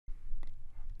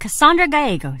Cassandra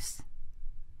Gallegos.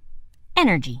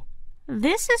 Energy.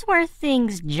 This is where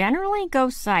things generally go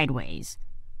sideways.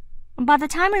 By the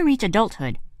time we reach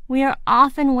adulthood, we are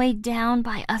often weighed down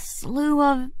by a slew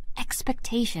of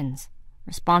expectations,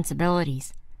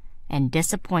 responsibilities, and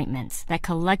disappointments that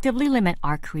collectively limit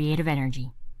our creative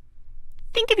energy.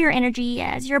 Think of your energy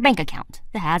as your bank account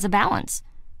that has a balance.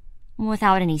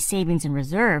 Without any savings in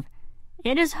reserve,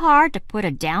 it is hard to put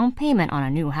a down payment on a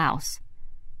new house.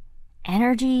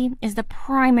 Energy is the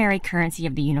primary currency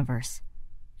of the universe,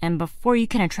 and before you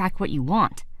can attract what you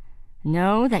want,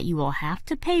 know that you will have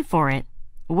to pay for it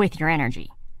with your energy.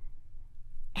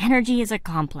 Energy is a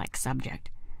complex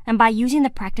subject, and by using the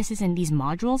practices in these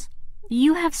modules,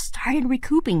 you have started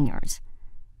recouping yours.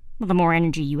 The more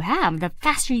energy you have, the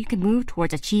faster you can move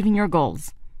towards achieving your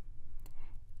goals.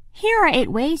 Here are 8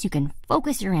 ways you can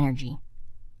focus your energy.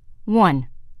 1.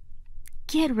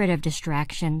 Get rid of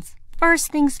distractions.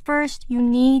 First things first, you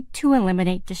need to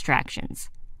eliminate distractions.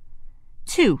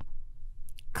 2.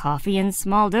 Coffee in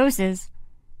small doses.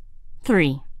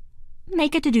 3.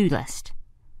 Make a to-do list.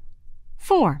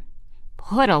 4.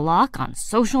 Put a lock on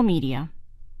social media.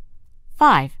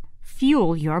 5.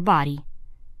 Fuel your body.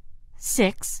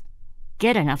 6.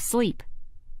 Get enough sleep.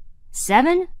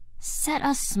 7. Set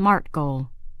a SMART goal.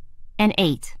 And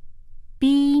 8.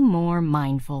 Be more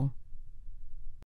mindful.